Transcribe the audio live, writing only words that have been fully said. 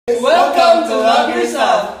Welcome to Love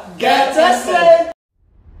Yourself. Get tested!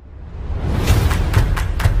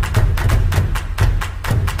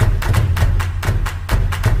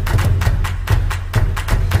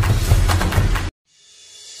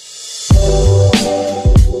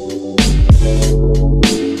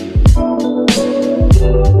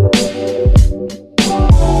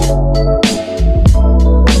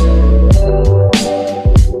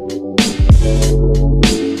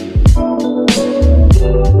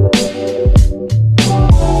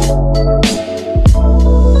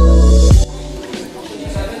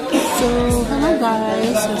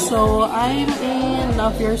 So I'm in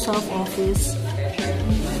Love Yourself office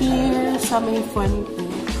here sa May 20.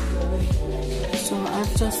 So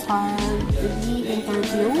I've just had the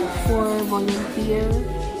interview for volunteer.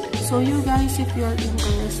 So you guys, if you're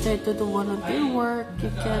interested to do volunteer work,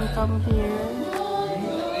 you can come here.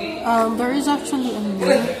 There is actually a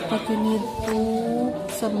link that you need to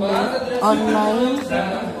submit online.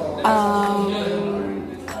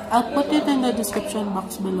 I'll put it in the description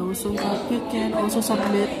box below so that you can also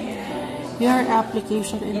submit your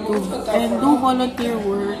application and do volunteer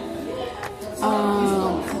work.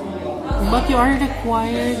 But you are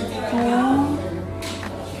required to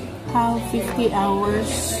have 50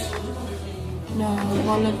 hours na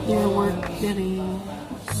volunteer work diri.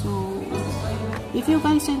 So if you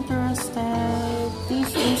guys interested,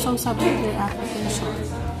 please also submit your application.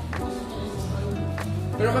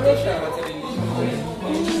 Pero kami siya,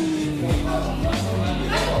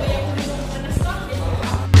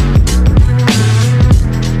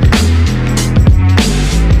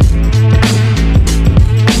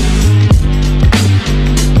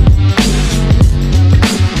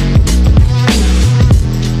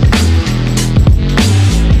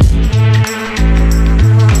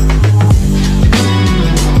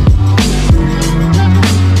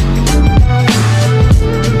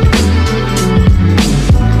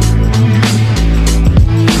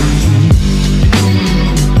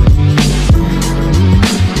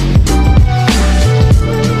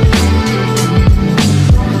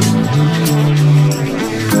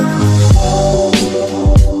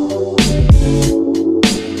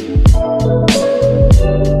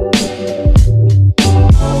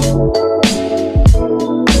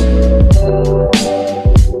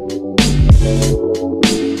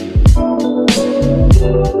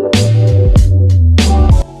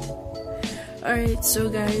 so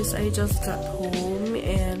guys, I just got home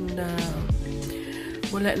and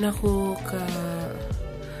wala na ko ka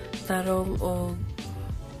tarong o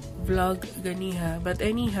vlog ganiha. But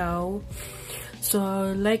anyhow,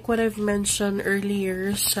 so like what I've mentioned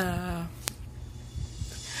earlier sa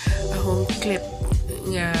akong clip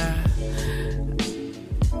nga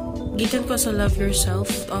gikan ko sa Love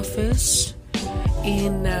Yourself office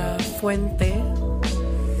in Fuente.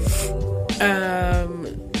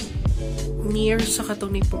 Near sa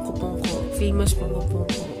katong ni Pungko-Pungko, famous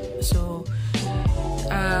Pungko-Pungko. So,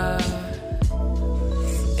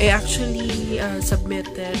 I actually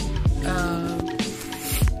submitted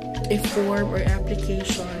a form or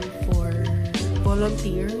application for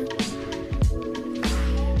volunteer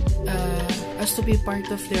as to be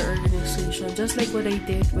part of their organization, just like what I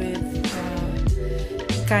did with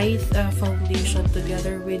Thay Foundation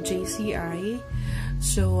together with JCI.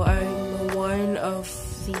 So, I'm one of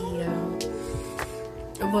the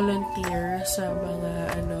volunteer sa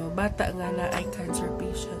mga bata nga na ay cancer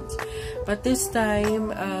patients. But this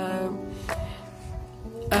time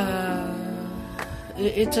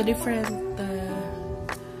it's a different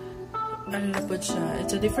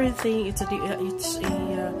it's a different thing. It's a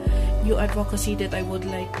new advocacy that I would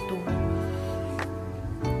like to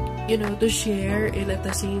to share, and at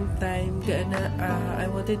the same time I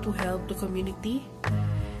wanted to help the community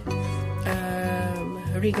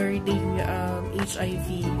regarding HIV.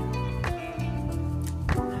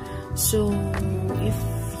 So if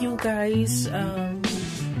you guys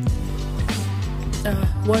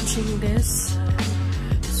watching this,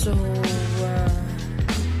 so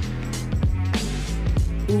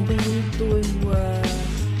we need to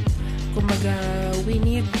kumbaga we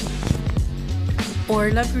need,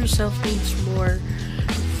 or Love Yourself needs more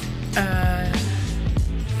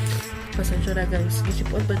pasensya na guys,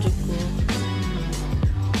 isipon pa dyan ko.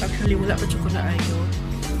 Actually, wala pa dyan ko na ayo.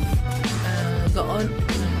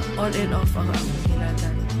 On and off ang akong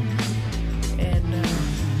hilatan. And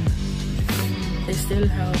I still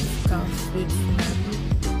have cough with phlegm.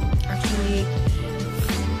 Actually,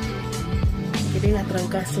 hindi nga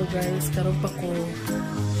trangkaso guys. Karoon pa ko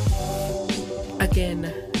again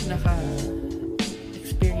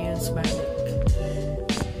naka-experience balik.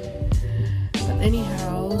 But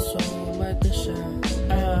anyhow, so mata siya.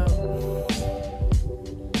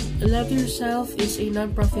 Love Yourself is a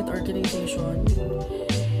non-profit organization.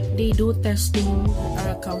 They do testing,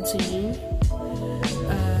 counseling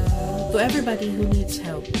to everybody who needs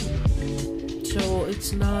help. So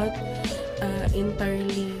it's not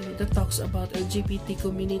entirely the talks about LGBT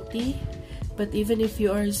community, but even if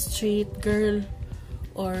you are a straight girl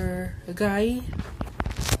or a guy,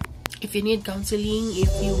 if you need counseling,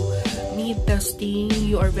 if you need testing,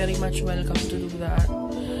 you are very much welcome to do that.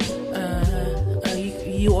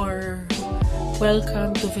 You are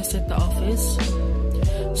welcome to visit the office.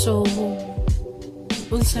 So,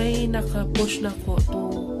 unsay naka-push na ko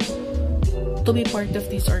to be part of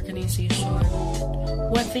this organization.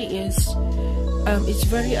 One thing is, it's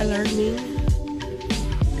very alarming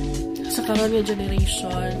sa karon nga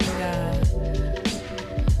generation na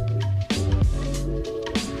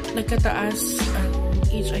nagkataas ang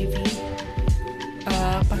HIV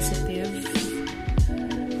positive.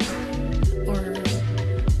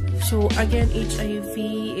 So again, HIV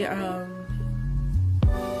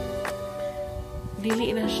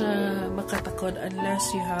dili na siya makatakod unless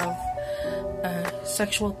you have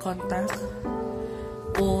sexual contact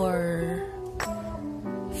or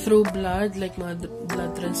through blood, like blood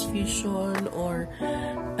transfusion or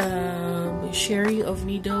sharing of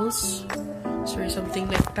needles, so something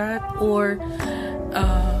like that, or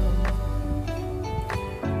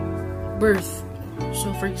birth.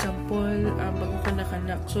 So for example, bago ka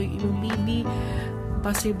nakanak, so yung baby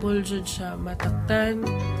possible jud siya mataktan,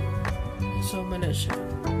 so mana siya.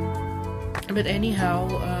 But anyhow,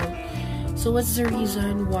 so what's the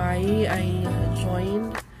reason why I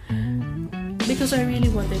joined? Because I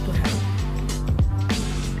really wanted to help.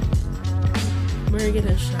 Marga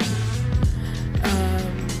na siya.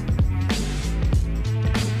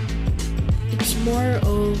 It's more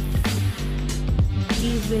of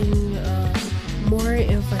giving more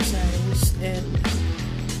emphasis and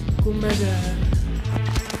kumbaga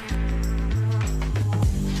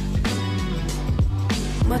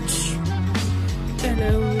much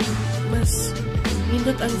mas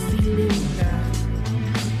nindot ang feeling na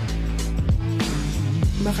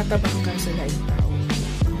makatabang ka sa laing tao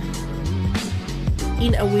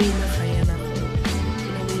in a way na kaya na ko,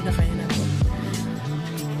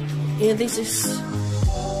 and this is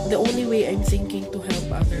the only way I'm thinking to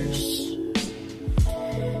help others.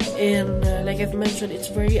 And like I've mentioned,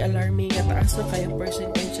 it's very alarming at taas na kayang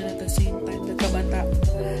percentage, and at the same time nagkabata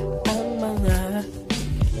ang mga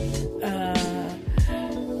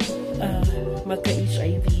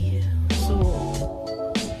magka-HIV. So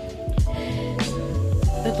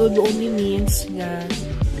that would only means nga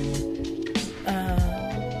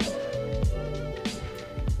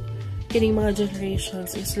kining mga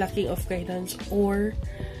generations is lacking of guidance or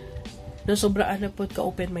nasobraan na po ka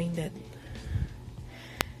open-minded.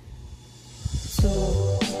 So,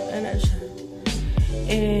 ano siya.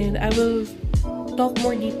 And I will talk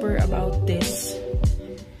more deeper about this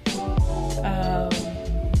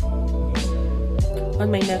on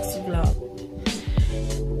my next vlog.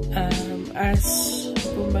 As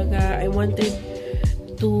kumbaga, I wanted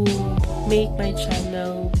to make my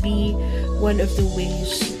channel be one of the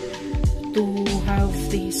ways to have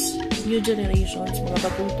these new generations, mga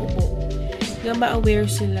bagong tubo, nga ma-aware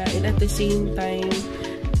sila, and at the same time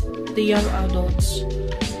the young adults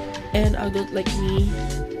and adult like me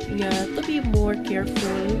nga to be more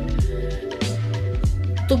careful,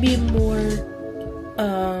 to be more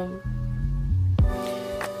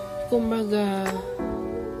kumbaga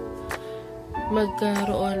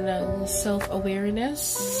magkaroon ng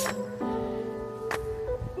self-awareness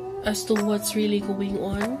as to what's really going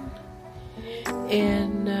on.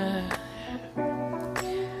 And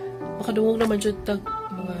makadungog naman dyan tag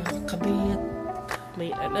mga kabit,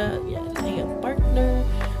 may anak, may partner,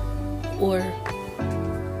 or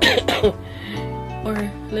or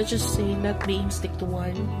let's just say not being stick to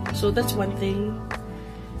one. So that's one thing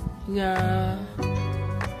nga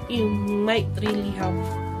you might really have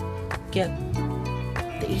get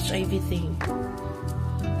the HIV thing.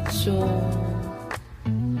 So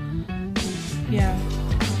yeah,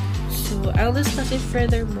 so I'll discuss it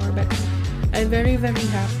furthermore, but I'm very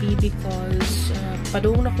happy because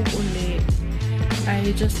padung na ko uli.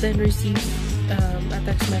 I just then received a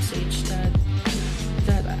text message that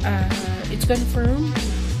it's confirmed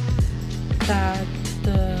that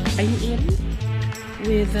I'm in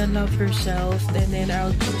with Love Yourself, and then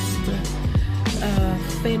I'll just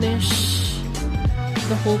finish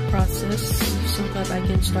the whole process so that I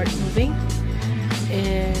can start moving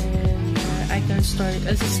and I can start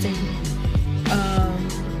assisting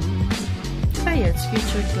clients,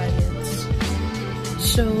 future clients.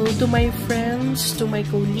 So to my friends, to my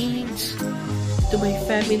colleagues, to my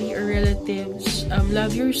family or relatives.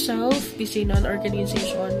 Love Yourself is a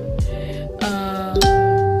non-organization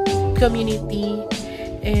community,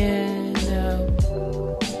 and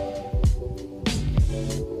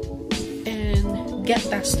get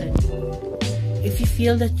tested. If you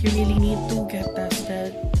feel that you really need to get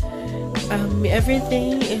tested,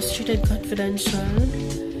 everything is treated confidential,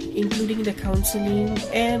 including the counseling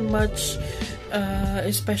and much,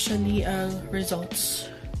 especially results.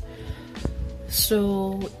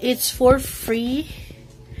 So it's for free.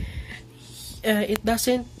 It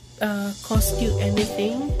doesn't cost you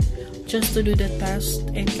anything just to do the test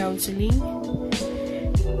and counseling.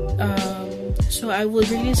 So I would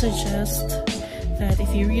really suggest that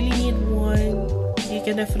if you really need one, you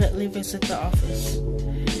can definitely visit the office.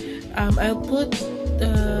 I'll put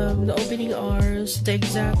the opening hours, the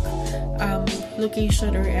exact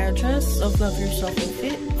location or address of Love Yourself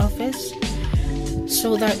office,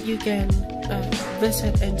 so that you can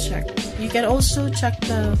visit and check. You can also check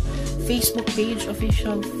the Facebook page,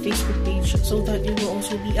 official Facebook page, so that you will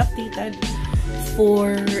also be updated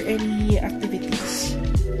for any activities.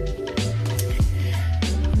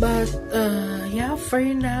 But yeah, for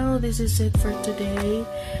now, this is it for today,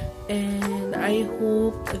 and I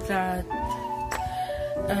hope that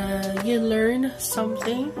you learn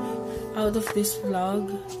something out of this vlog.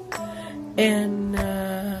 And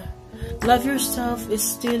Love Yourself is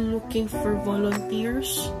still looking for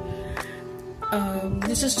volunteers.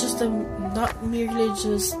 This is just not merely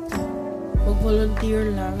just volunteer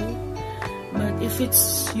lang, but if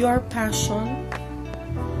it's your passion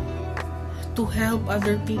to help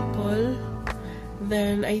other people,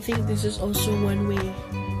 then I think this is also one way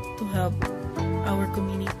to help our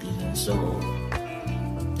community. So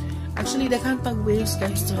actually, there can't be ways,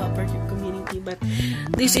 guys, to help our community, but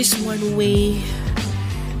this is one way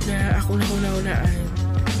na ako naunaan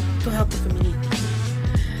to help the community.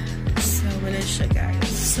 So wala siya,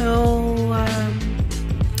 guys. So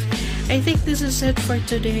I think this is it for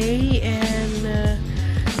today, and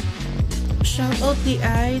shout out the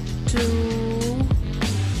eye to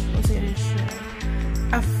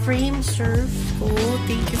a frame surf. Oh,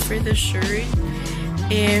 thank you for the shirt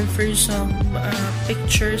and for some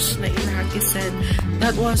pictures na inahagisan.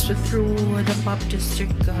 That was through the Pop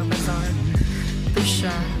District Bazaar to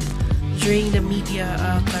siya during the media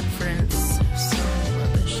conference. So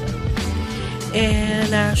siya.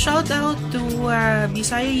 And shout out to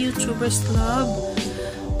Bisaya YouTubers Club.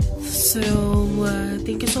 So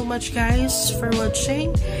thank you so much, guys, for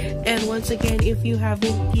watching. And once again, if you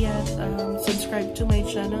haven't yet subscribed to my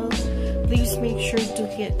channel, please make sure to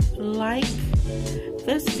hit like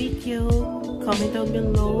this video, comment down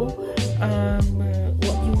below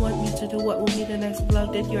what you want me to do, what will be the next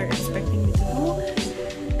vlog that you are expecting me to do.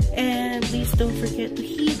 And please don't forget to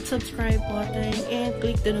hit subscribe button and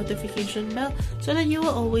click the notification bell so that you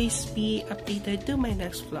will always be updated to my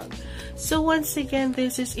next vlog. So once again,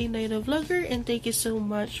 this is Inday the Vlogger, and thank you so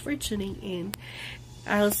much for tuning in.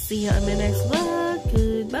 I'll see you on my next vlog.